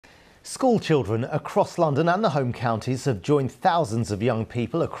School children across London and the home counties have joined thousands of young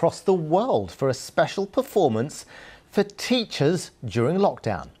people across the world for a special performance for teachers during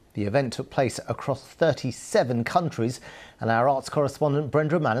lockdown. The event took place across 37 countries and our arts correspondent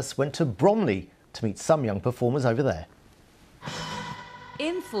Brenda Manis went to Bromley to meet some young performers over there.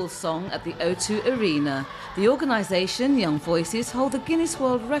 In full song at the O2 Arena, the organisation Young Voices hold the Guinness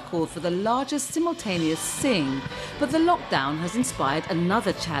World Record for the largest simultaneous sing. But the lockdown has inspired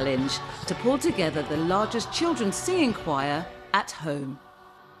another challenge, to pull together the largest children's singing choir at home.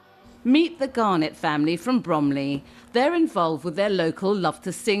 Meet the Garnett family from Bromley. They're involved with their local Love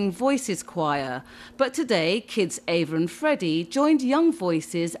to Sing Voices choir. But today, kids Ava and Freddie joined Young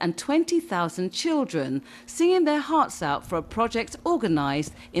Voices and 20,000 children, singing their hearts out for a project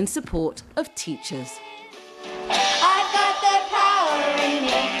organised in support of teachers. I've got the power in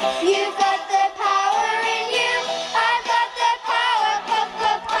me, you've got the power in you. I've got the power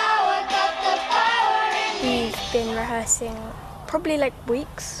in me. We've been rehearsing probably like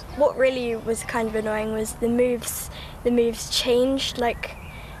weeks. What really was kind of annoying was the moves changed like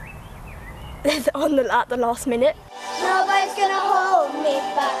at the last minute. Nobody's gonna hold me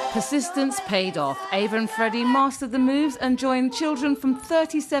back. Persistence paid off. Ava and Freddie mastered the moves and joined children from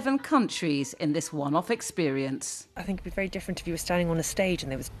 37 countries in this one-off experience. I think it'd be very different if you were standing on a stage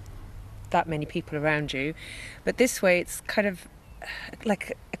and there was that many people around you. But this way it's kind of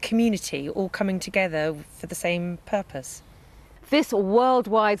like a community all coming together for the same purpose. This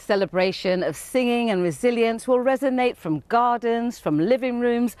worldwide celebration of singing and resilience will resonate from gardens, from living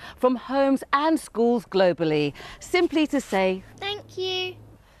rooms, from homes and schools globally. Simply to say, Thank you.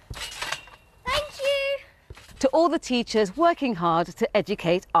 Thank you. to all the teachers working hard to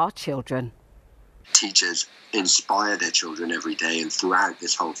educate our children. Teachers inspire their children every day, and throughout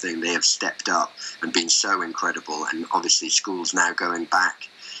this whole thing they have stepped up and been so incredible. And obviously schools now going back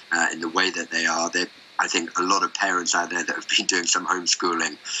in the way that they are, I think a lot of parents out there that have been doing some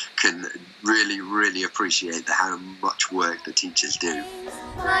homeschooling can really appreciate how much work the teachers do.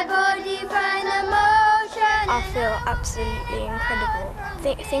 My body find emotion. I feel absolutely incredible.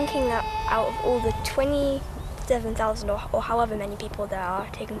 Thinking that out of all the 27,000 or however many people there are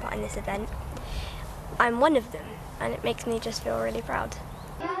taking part in this event, I'm one of them, and it makes me just feel really proud.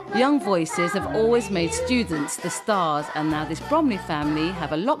 Young Voices have always made students the stars, and now this Bromley family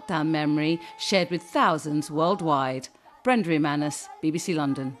have a lockdown memory shared with thousands worldwide. Brenda Manis, BBC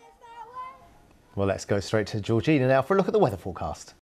London. Well, let's go straight to Georgina now for a look at the weather forecast.